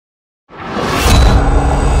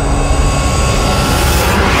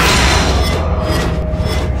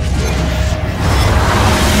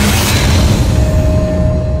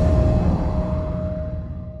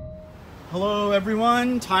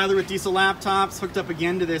everyone, Tyler with Diesel Laptops, hooked up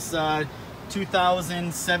again to this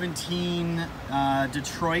 2017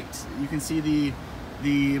 Detroit. You can see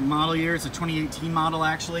the model year, it's a 2018 model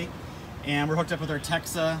actually, and we're hooked up with our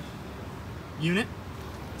TEXA unit.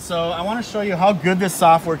 So I want to show you how good this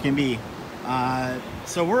software can be.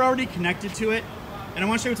 So we're already connected to it, and I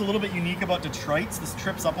want to show you what's a little bit unique about Detroit. This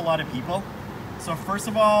trips up a lot of people. So first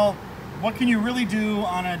of all, what can you really do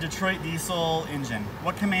on a Detroit diesel engine?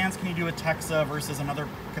 What commands can you do with TEXA versus another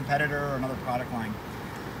competitor or another product line?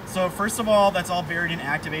 So first of all, that's all buried in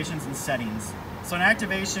activations and settings. So in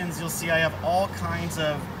activations, you'll see I have all kinds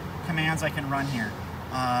of commands I can run here.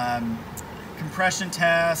 Compression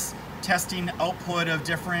tests, testing output of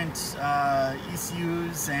different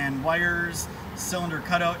ECUs and wires, cylinder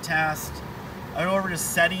cutout test. I go over to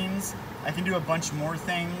settings. I can do a bunch more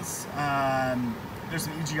things. There's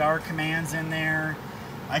some EGR commands in there.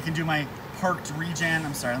 I can do my parked regen.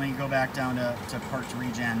 I'm sorry, let me go back down to parked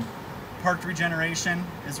regen. Parked regeneration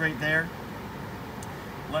is right there.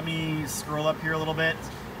 Let me scroll up here a little bit,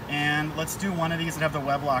 and let's do one of these that have the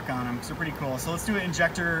web lock on them, because they're pretty cool. So let's do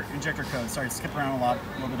injector codes. Sorry, skip around a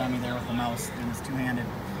little bit on me there with the mouse, doing this two-handed.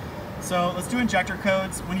 So let's do injector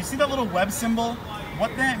codes. When you see that little web symbol,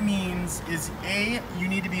 what that means is A, you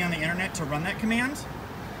need to be on the internet to run that command,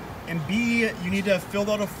 and B, you need to fill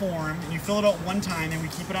out a form, and you fill it out one time and we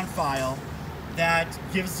keep it on file. That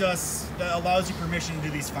allows you permission to do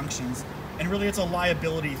these functions. And really it's a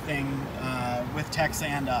liability thing with TEXA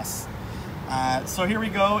and us. So here we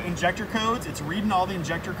go, injector codes. It's reading all the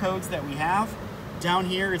injector codes that we have. Down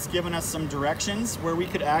here it's giving us some directions where we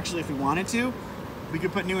could actually, if we wanted to, we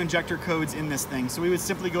could put new injector codes in this thing. So we would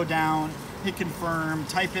simply go down, hit confirm,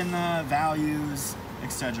 type in the values,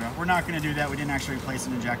 etc. We're not going to do that. We didn't actually replace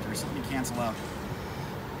an injector, so let me cancel out.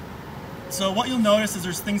 So what you'll notice is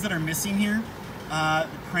there's things that are missing here,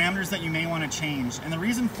 parameters that you may want to change. And the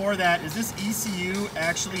reason for that is this ECU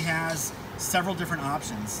actually has several different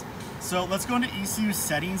options. So let's go into ECU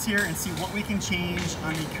settings here and see what we can change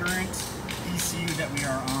on the current ECU that we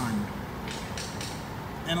are on.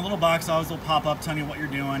 And a little box always will pop up telling you what you're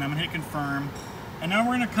doing. I'm going to hit confirm. And now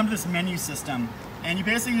we're going to come to this menu system. And you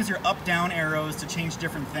basically use your up-down arrows to change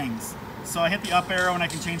different things. So I hit the up arrow and I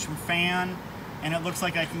can change from fan, and it looks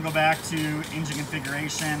like I can go back to engine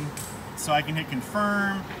configuration. So I can hit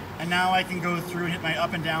confirm, and now I can go through and hit my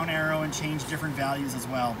up and down arrow and change different values as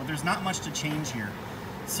well. But there's not much to change here.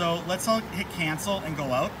 So let's all hit cancel and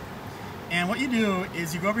go out. And what you do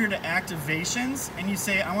is you go over here to activations and you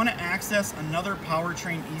say, I want to access another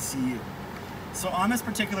powertrain ECU. So on this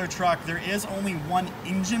particular truck, there is only one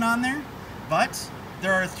engine on there, but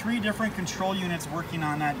there are 3 different control units working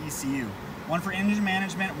on that ECU. One for engine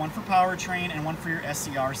management, one for powertrain, and one for your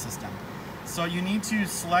SCR system. So you need to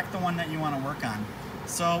select the one that you want to work on.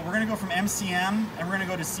 So we're going to go from MCM and we're going to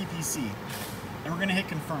go to CPC. And we're going to hit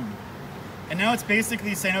confirm. And now it's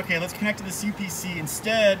basically saying, okay, let's connect to the CPC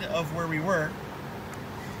instead of where we were.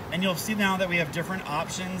 And you'll see now that we have different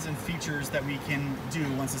options and features that we can do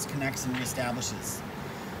once this connects and reestablishes.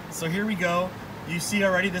 So here we go. You see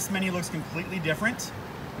already this menu looks completely different.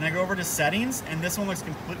 And I go over to settings, and this one looks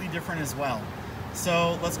completely different as well.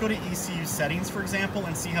 So let's go to ECU settings, for example,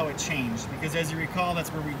 and see how it changed. Because as you recall, that's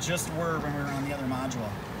where we just were when we were on the other module.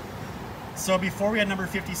 So before we had number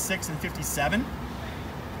 56 and 57.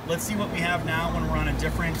 Let's see what we have now when we're on a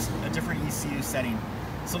different ECU setting.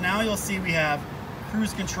 So now you'll see we have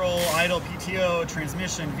cruise control, idle, PTO,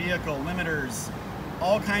 transmission, vehicle, limiters,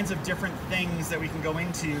 all kinds of different things that we can go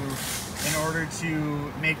into in order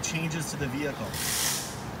to make changes to the vehicle.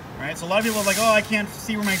 All right, so a lot of people are like, oh, I can't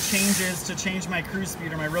see where my change is to change my cruise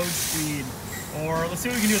speed or my road speed. Or let's see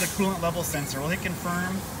what we can do with the coolant level sensor. We'll hit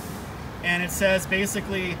confirm, and it says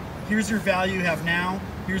basically, here's your value you have now,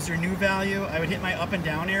 here's your new value. I would hit my up and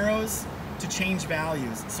down arrows to change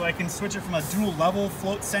values. So I can switch it from a dual level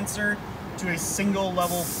float sensor to a single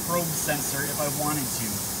level probe sensor if I wanted to.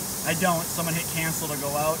 I don't, so I'm gonna hit cancel to go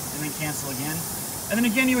out and then cancel again. And then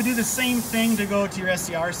again, you would do the same thing to go to your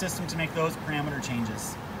SCR system to make those parameter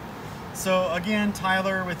changes. So again,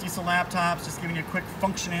 Tyler with Diesel Laptops, just giving you a quick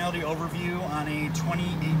functionality overview on a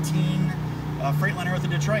 2018 Freightliner with a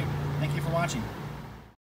Detroit. Thank you for watching.